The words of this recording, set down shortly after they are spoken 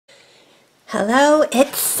Hello,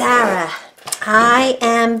 it's Sarah. I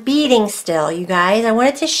am beading still, you guys. I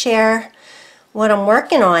wanted to share what I'm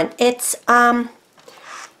working on. It's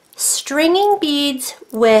stringing beads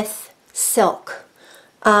with silk.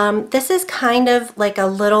 This is kind of like a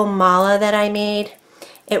little mala that I made.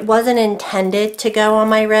 It wasn't intended to go on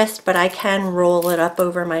my wrist, but I can roll it up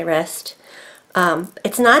over my wrist.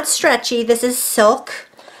 It's not stretchy. This is silk.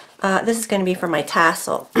 This is going to be for my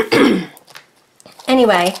tassel.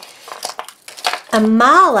 Anyway, a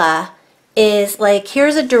mala is like,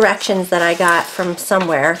 here's the directions that I got from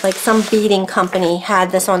somewhere, like some beading company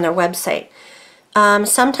had this on their website.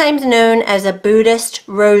 Sometimes known as a Buddhist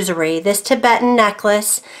rosary, this Tibetan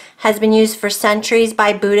necklace has been used for centuries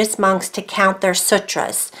by Buddhist monks to count their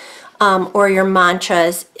sutras or your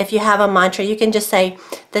mantras. If you have a mantra, you can just say,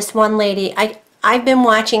 this one lady, I've been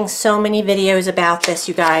watching so many videos about this,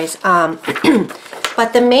 you guys.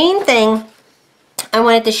 But the main thing I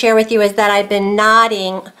wanted to share with you is that I've been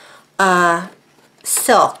knotting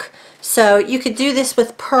silk. So you could do this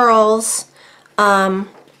with pearls.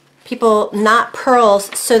 People knot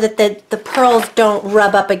pearls so that the pearls don't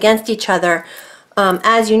rub up against each other.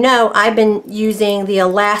 As you know, I've been using the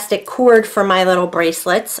elastic cord for my little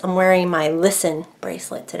bracelets. I'm wearing my Listen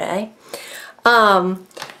bracelet today. And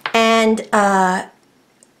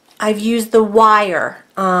I've used the wire.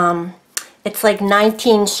 It's like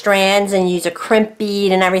 19 strands and use a crimp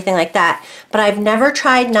bead and everything like that. But I've never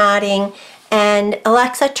tried knotting. And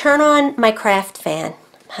Alexa, turn on my craft fan.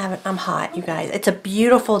 I'm hot, you guys. It's a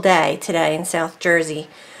beautiful day today in South Jersey.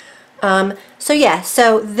 So yeah,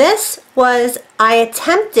 so this was, I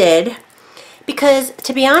attempted, because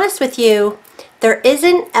to be honest with you, there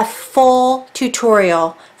isn't a full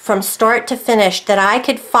tutorial from start to finish that I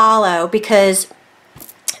could follow, because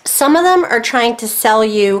some of them are trying to sell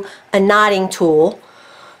you a knotting tool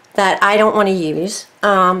that I don't want to use.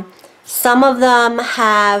 Some of them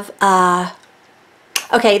have,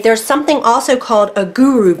 okay, there's something also called a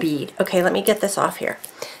guru bead. Okay, let me get this off here.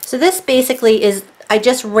 So this basically is, I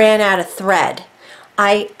just ran out of thread.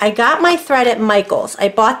 I got my thread at Michael's. I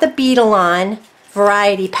bought the Beadalon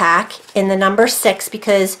variety pack in the number 6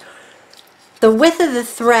 because the width of the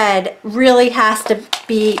thread really has to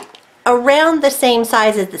be around the same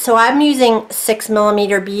size as this. So I'm using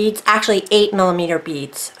 6mm beads, actually 8mm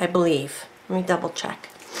beads, I believe. Let me double check.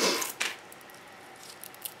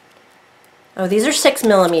 Oh, these are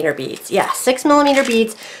 6mm beads. Yeah, 6mm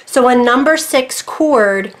beads. So a number 6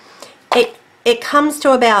 cord, it comes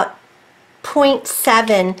to about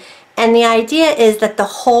 0.7, and the idea is that the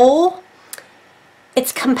hole,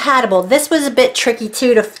 it's compatible. This was a bit tricky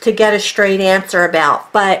too to get a straight answer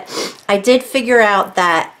about, but I did figure out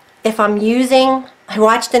that if I'm using, I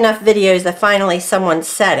watched enough videos that finally someone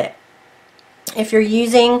said it. If you're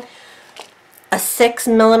using a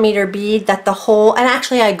 6mm bead, that the hole, and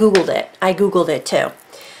actually I googled it too,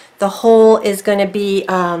 the hole is going to be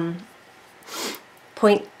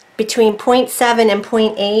between 0.7 and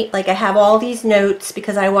 0.8. Like, I have all these notes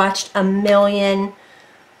because I watched a million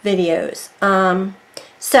videos.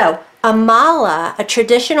 So a mala, a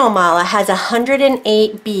traditional mala, has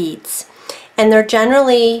 108 beads, and they're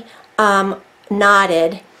generally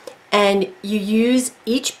knotted. And you use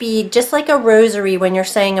each bead just like a rosary when you're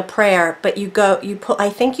saying a prayer, but I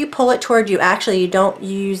think you pull it toward you. Actually, you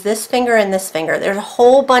use this finger and this finger. There's a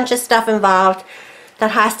whole bunch of stuff involved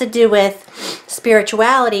that has to do with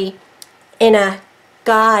spirituality in a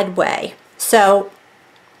God way. So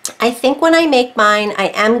I think when I make mine, I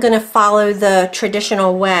am going to follow the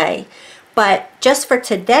traditional way. But just for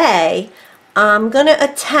today, I'm going to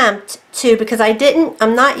attempt to, because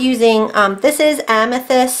I'm not using, this is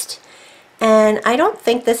amethyst, and I don't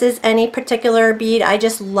think this is any particular bead. I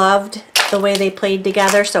just loved the way they played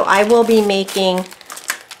together. So I will be making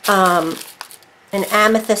an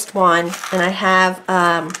amethyst one, and I have,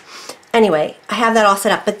 anyway, I have that all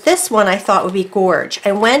set up. But this one I thought would be gorge.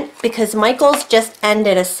 I went because Michael's just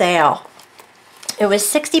ended a sale. It was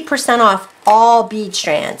 60% off all bead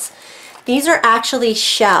strands. These are actually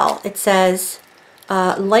shell. It says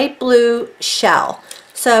light blue shell.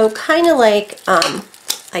 So kind of like,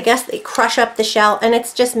 I guess they crush up the shell, and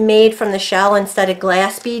it's just made from the shell instead of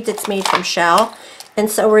glass beads. It's made from shell. And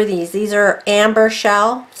so are these. These are amber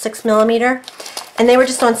shell, 6mm. And they were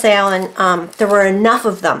just on sale, and there were enough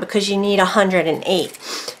of them because you need 108.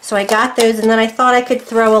 So I got those, and then I thought I could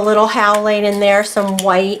throw a little howlite in there, some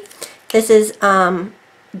white. This is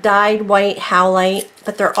dyed white howlite,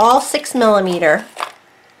 but they're all 6mm.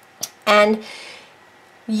 And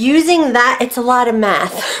using that, it's a lot of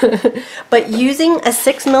math, but using a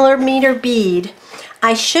 6mm bead,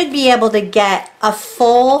 I should be able to get a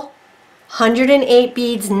full 108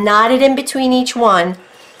 beads knotted in between each one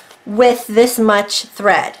with this much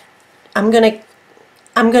thread. I'm gonna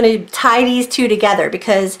tie these two together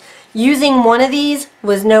because using one of these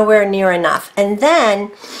was nowhere near enough. And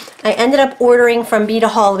then I ended up ordering from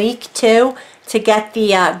Beadaholique too to get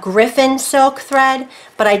the Griffin silk thread,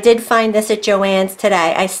 but I did find this at Joann's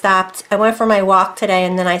today. I went for my walk today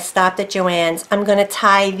and then I stopped at Joann's. I'm gonna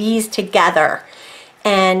tie these together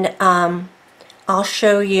and I'll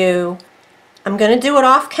show you. I'm gonna do it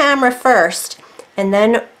off camera first, and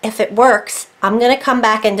then if it works, I'm going to come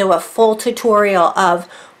back and do a full tutorial of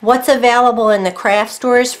what's available in the craft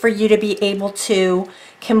stores for you to be able to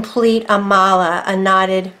complete a mala, a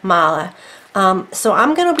knotted mala. So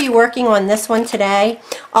I'm going to be working on this one today.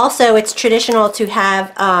 Also, it's traditional to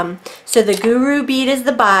have, so the guru bead is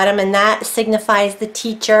the bottom, and that signifies the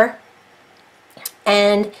teacher.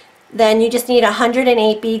 And then you just need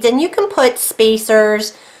 108 beads, and you can put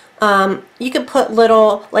spacers. You could put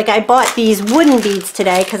little, like I bought these wooden beads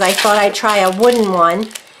today because I thought I'd try a wooden one,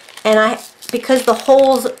 and because the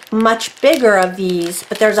hole's much bigger of these,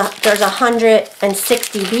 but there's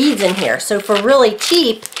 160 beads in here, so for really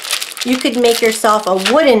cheap you could make yourself a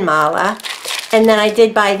wooden mala. And then I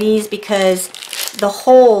did buy these because the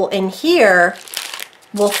hole in here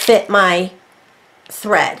will fit my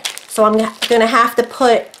thread, so I'm gonna have to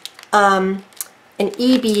put an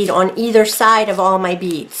E-bead on either side of all my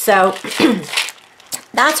beads. So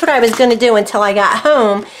that's what I was going to do until I got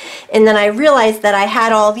home, and then I realized that I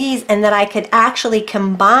had all these and that I could actually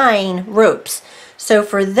combine ropes. So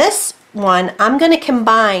for this one, I'm going to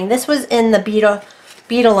combine, this was in the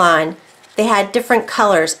Beadalon. They had different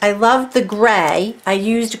colors. I loved the gray. I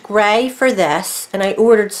used gray for this, and I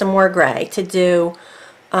ordered some more gray to do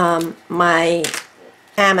my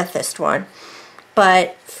amethyst one.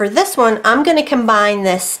 But for this one, I'm going to combine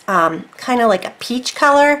this kind of like a peach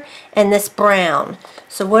color and this brown.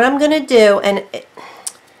 So what I'm going to do, and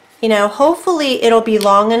you know, hopefully it'll be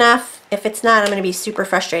long enough. If it's not, I'm going to be super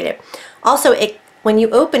frustrated. Also, when you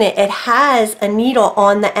open it, it has a needle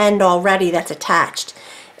on the end already that's attached.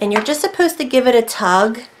 And you're just supposed to give it a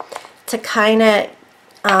tug to kind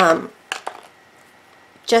of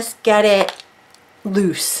just get it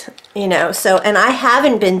loose, you know. So, and I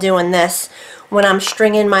haven't been doing this when I'm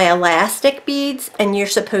stringing my elastic beads, and you're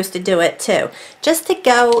supposed to do it too, just to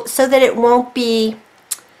go so that it won't be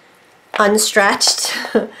unstretched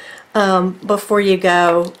before you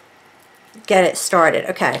go get it started.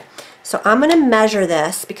 Okay, so I'm going to measure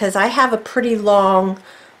this because I have a pretty long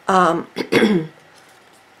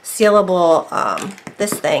sealable,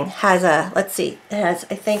 this thing has a, let's see, it has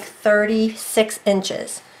I think 36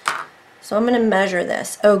 inches. So I'm going to measure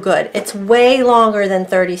this. Oh good, it's way longer than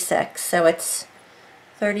 36. So it's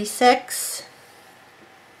 36,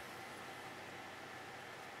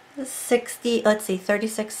 60, let's see,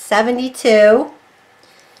 36, 72,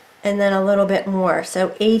 and then a little bit more,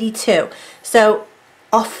 so 82. So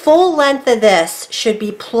a full length of this should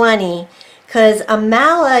be plenty, because a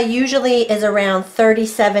mala usually is around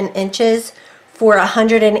 37 inches for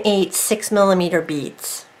 108 6mm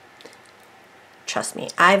beads. Trust me,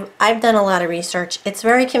 I've done a lot of research. It's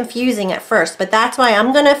very confusing at first, but that's why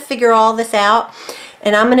I'm going to figure all this out,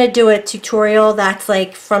 and I'm going to do a tutorial that's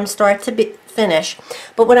like from start to finish.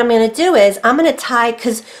 But what I'm going to do is I'm going to tie,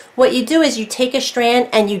 because what you do is you take a strand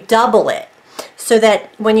and you double it so that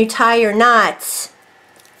when you tie your knots,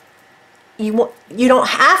 you don't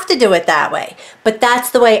have to do it that way. But that's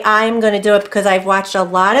the way I'm going to do it because I've watched a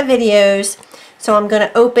lot of videos. So I'm going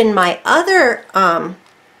to open my other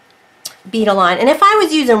Beadalon, and if I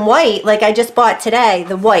was using white like I just bought today,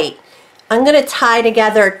 the white, I'm going to tie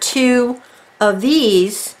together two of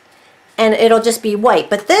these and it'll just be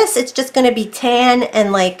white. But this, it's just going to be tan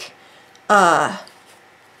and like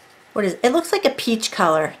what is it? It looks like a peach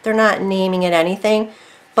color. They're not naming it anything,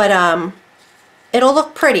 but it'll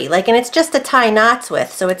look pretty, like, and it's just to tie knots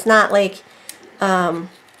with, so it's not like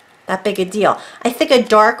that big a deal. I think a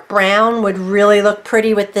dark brown would really look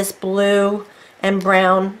pretty with this blue and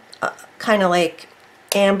brown kind of like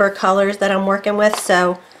amber colors that I'm working with.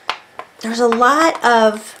 So there's a lot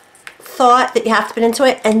of thought that you have to put into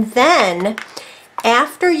it. And then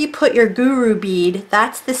after you put your guru bead,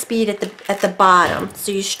 that's this bead at the bottom,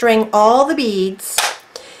 so you string all the beads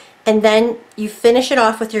and then you finish it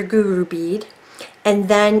off with your guru bead, and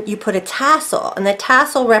then you put a tassel, and the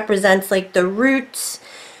tassel represents like the roots.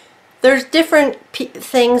 There's different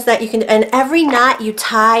things that you can, and every knot you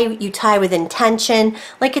tie with intention.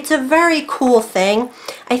 Like, it's a very cool thing.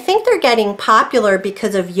 I think they're getting popular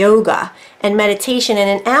because of yoga and meditation. And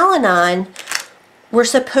in Al-Anon, we're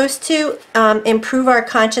supposed to improve our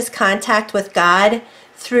conscious contact with God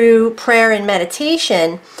through prayer and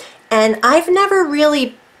meditation, and I've never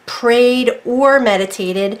really prayed or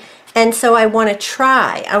meditated, and so I want to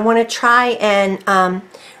try. And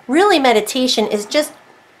really meditation is just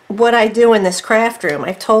what I do in this craft room.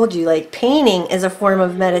 I've told you, like, painting is a form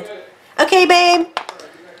of okay, babe,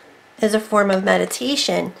 is a form of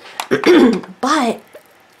meditation. But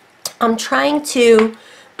I'm trying to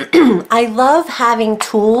I love having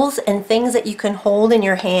tools and things that you can hold in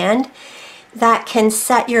your hand that can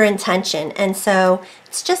set your intention. And so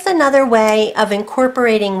it's just another way of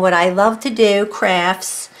incorporating what I love to do,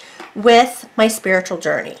 crafts, with my spiritual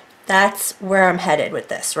journey. That's where I'm headed with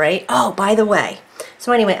this, right? Oh, by the way,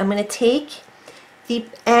 so anyway, I'm going to take the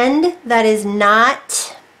end that is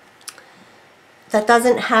not, that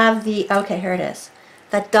doesn't have the, okay, here it is,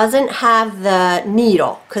 that doesn't have the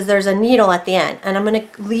needle, because there's a needle at the end, and I'm going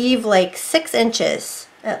to leave like 6 inches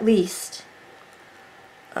at least.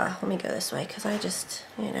 Let me go this way, because I just,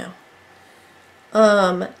 you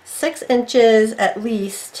know, 6 inches at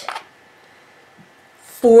least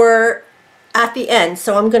for at the end.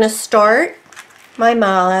 So I'm going to start my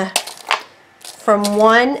mala from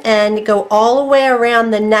one end, go all the way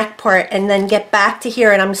around the neck part, and then get back to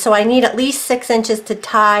here. And so I need at least 6 inches to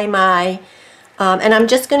tie my, and I'm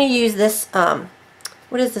just going to use this,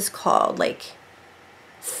 what is this called? Like,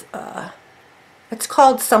 it's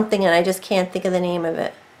called something, and I just can't think of the name of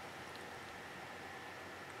it.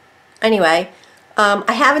 Anyway,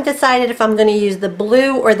 I haven't decided if I'm going to use the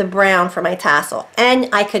blue or the brown for my tassel, and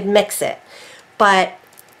I could mix it, but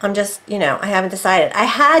I'm just, you know, I haven't decided. I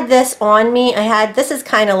had this on me. This is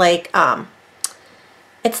kind of like,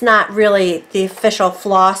 it's not really the official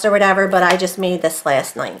floss or whatever, but I just made this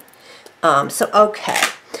last night. So, okay,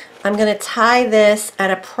 I'm going to tie this at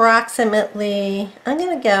approximately, I'm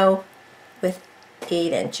going to go with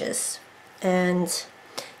 8 inches, and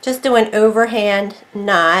just do an overhand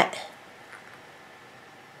knot.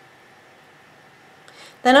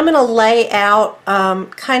 Then I'm going to lay out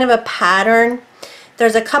kind of a pattern.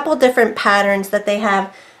 There's a couple different patterns that they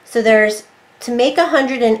have. So there's, to make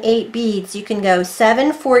 108 beads, you can go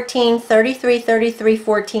 7, 14, 33, 33,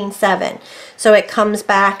 14, 7. So it comes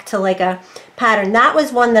back to like a pattern. That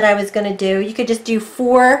was one that I was going to do. You could just do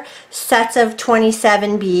 4 sets of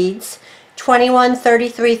 27 beads, 21,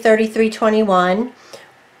 33, 33, 21.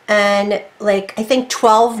 And like, I think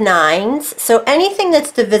 12 9s. So anything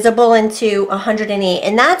that's divisible into 108.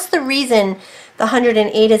 And that's the reason the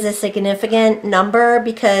 108 is a significant number,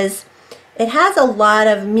 because it has a lot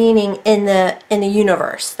of meaning in the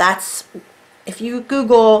universe. That's, if you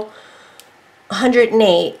Google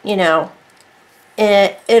 108, you know,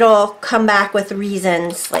 it'll come back with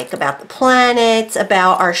reasons like about the planets,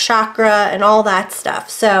 about our chakra, and all that stuff.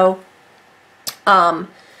 So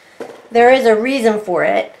there is a reason for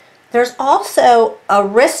it. There's also a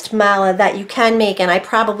wrist mala that you can make, and I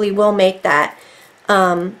probably will make that.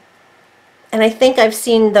 And I think I've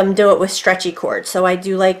seen them do it with stretchy cords, so I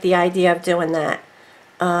do like the idea of doing that.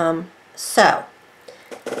 So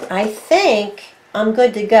I think I'm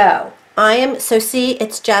good to go. So see,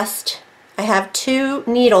 it's just, I have 2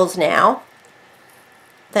 needles now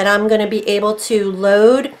that I'm going to be able to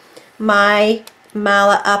load my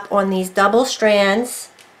mala up on these double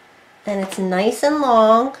strands, and it's nice and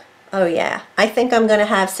long. Oh yeah, I think I'm going to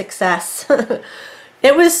have success.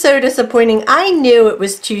 It was so disappointing. I knew it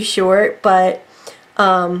was too short, but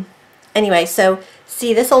anyway, so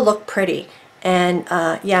see, this will look pretty, and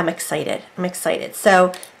yeah, I'm excited. I'm excited.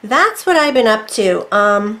 So that's what I've been up to.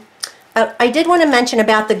 I did want to mention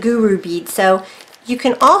about the guru bead. So you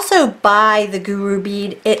can also buy the guru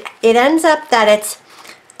bead. It ends up that it's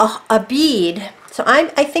a bead. So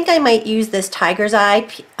I think I might use this tiger's eye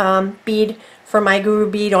bead for my guru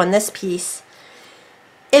bead on this piece,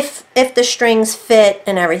 if the strings fit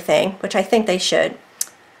and everything, which I think they should.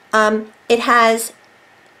 It has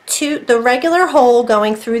the regular hole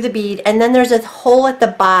going through the bead, and then there's a hole at the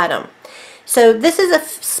bottom. So this is a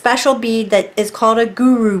special bead that is called a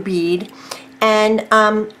guru bead, and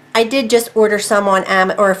I did just order some on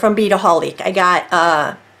from Beadaholic. I got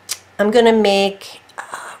I'm gonna make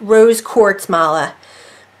rose quartz mala,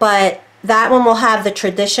 but that one will have the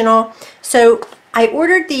traditional. So I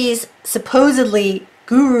ordered these supposedly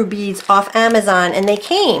guru beads off Amazon, and they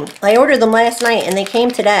came. I ordered them last night and they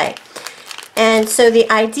came today. And so the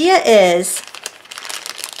idea is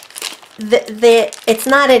it's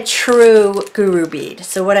not a true guru bead.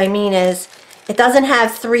 So what I mean is, it doesn't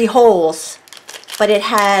have 3 holes, but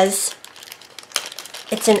it's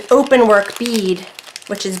an open work bead,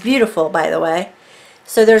 which is beautiful, by the way.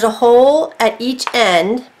 So there's a hole at each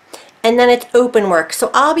end, and then it's open work.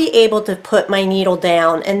 So I'll be able to put my needle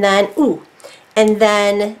down, and then, ooh, and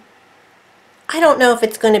then I don't know if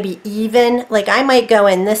it's going to be even. Like I might go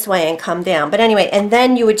in this way and come down. But anyway, and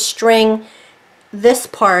then you would string this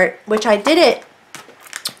part, which I did it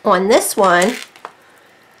on this one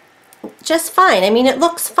just fine. I mean, it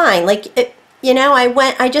looks fine. Like it, you know,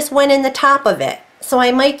 I just went in the top of it. So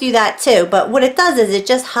I might do that too. But what it does is it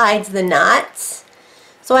just hides the knots.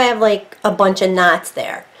 So I have like a bunch of knots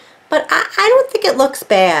there. But I don't think it looks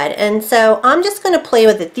bad. And so I'm just going to play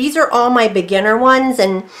with it. These are all my beginner ones,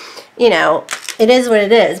 and you know, it is what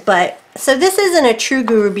it is. But so this isn't a true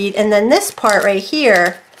guru bead. And then this part right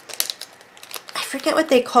here, I forget what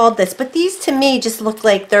they called this, but these to me just look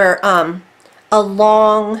like they're a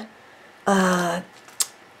long, like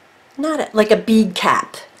a bead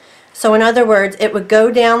cap. So in other words, it would go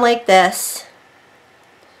down like this.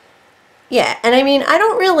 Yeah, and I mean, I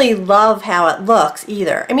don't really love how it looks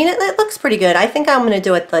either. I mean, it looks pretty good. I think I'm going to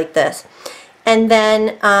do it like this. And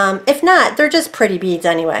then, if not, they're just pretty beads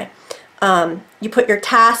anyway. You put your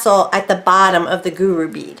tassel at the bottom of the guru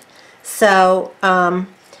bead. So,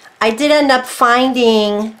 I did end up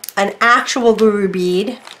finding an actual guru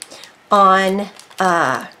bead on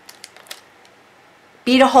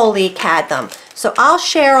Bead a Hole League had them. So I'll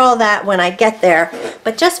share all that when I get there.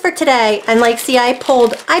 But just for today, and like, see, I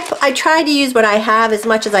tried to use what I have as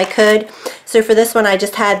much as I could. So for this one, I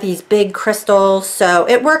just had these big crystals. So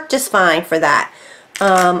it worked just fine for that.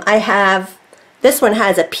 This one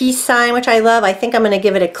has a peace sign, which I love. I think I'm going to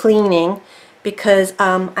give it a cleaning because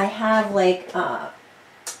I have like,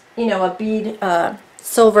 you know, a bead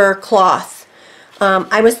silver cloth.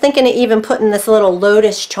 I was thinking of even putting this little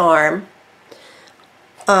lotus charm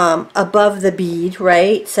above the bead,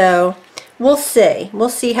 right? So we'll see. We'll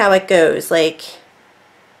see how it goes. Like,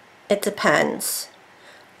 it depends.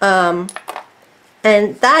 And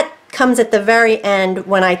that comes at the very end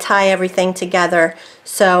when I tie everything together.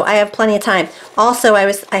 So I have plenty of time. Also,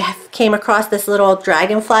 I came across this little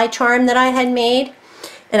dragonfly charm that I had made,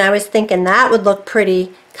 and I was thinking that would look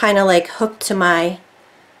pretty, kind of like hooked to my,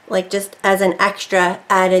 like just as an extra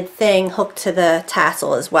added thing, hooked to the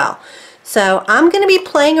tassel as well. So I'm going to be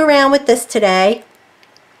playing around with this today.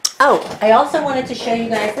 Oh, I also wanted to show you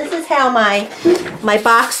guys, this is how my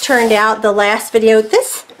box turned out the last video.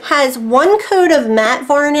 This has one coat of matte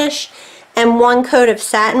varnish and one coat of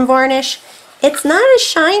satin varnish. It's not as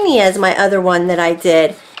shiny as my other one that I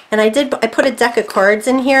did. And I put a deck of cards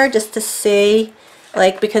in here just to see,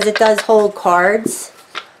 like, because it does hold cards.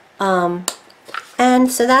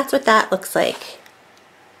 And so that's what that looks like.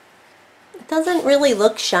 Doesn't really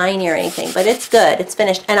look shiny or anything, but it's good. It's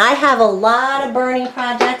finished. And I have a lot of burning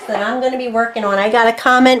projects that I'm going to be working on. I got a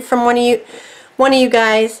comment from one of you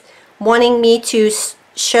guys wanting me to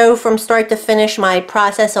show from start to finish my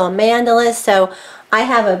process on mandalas. So I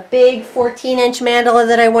have a big 14-inch mandala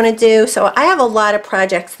that I want to do. So I have a lot of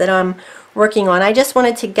projects that I'm working on. I just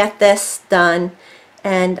wanted to get this done,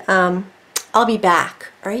 and I'll be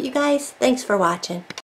back. All right, you guys? Thanks for watching.